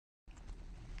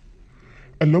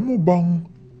Alam mo bang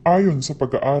ayon sa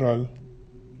pag-aaral,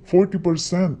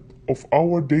 40% of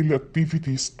our daily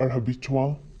activities are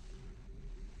habitual?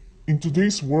 In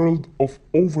today's world of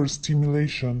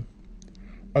overstimulation,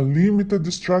 unlimited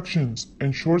distractions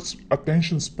and short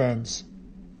attention spans,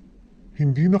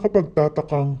 hindi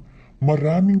nakapagtatakang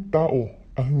maraming tao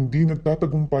ang hindi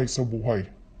nagtatagumpay sa buhay.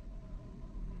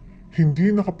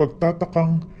 Hindi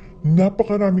nakapagtatakang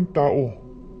napakaraming tao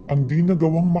ang di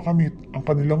nagawang makamit ang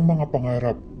kanilang mga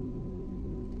pangarap.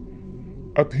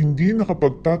 At hindi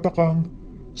nakapagtatakang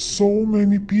so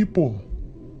many people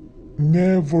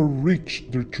never reach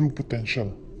their true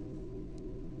potential.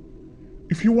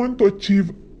 If you want to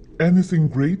achieve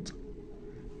anything great,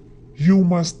 you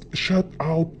must shut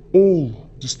out all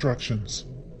distractions.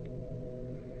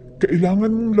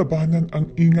 Kailangan mong labanan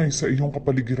ang ingay sa iyong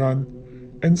kapaligiran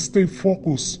and stay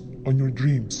focused on your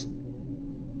dreams.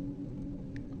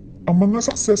 Ang mga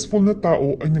successful na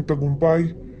tao ay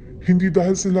nagtagumpay hindi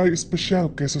dahil sila ay espesyal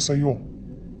kesa sa iyo.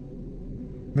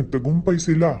 Nagtagumpay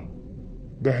sila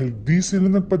dahil di sila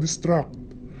nagpa-distract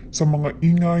sa mga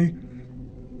ingay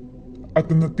at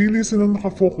nanatili silang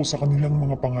nakafocus sa kanilang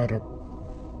mga pangarap.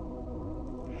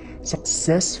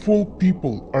 Successful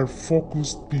people are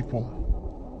focused people.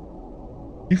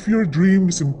 If your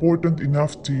dream is important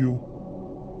enough to you,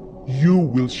 you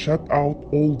will shut out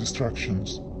all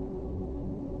distractions.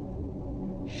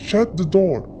 Shut the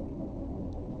door.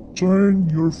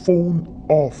 Turn your phone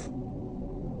off.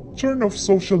 Turn off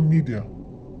social media.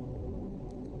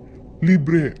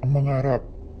 Libre ang mangarap.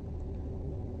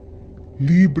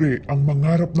 Libre ang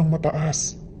mangarap ng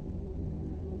mataas.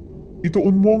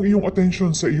 Ituon mo ang iyong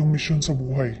atensyon sa iyong misyon sa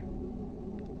buhay.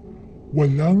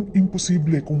 Walang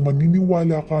imposible kung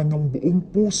maniniwala ka ng buong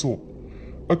puso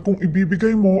at kung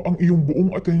ibibigay mo ang iyong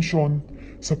buong atensyon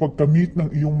sa pagkamit ng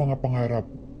iyong mga pangarap.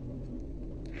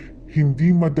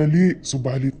 Hindi madali,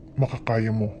 subalit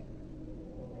makakaya mo.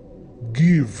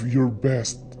 Give your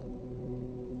best.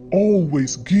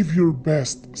 Always give your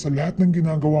best sa lahat ng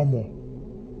ginagawa mo.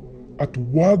 At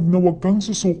wag kang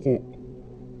susuko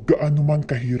gaano man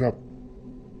kahirap.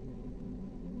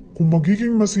 Kung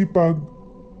magiging masipag,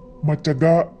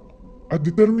 matyaga at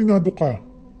determinado ka,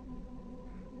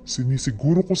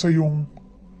 sinisiguro ko sa iyong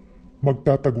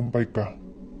magtatagumpay ka.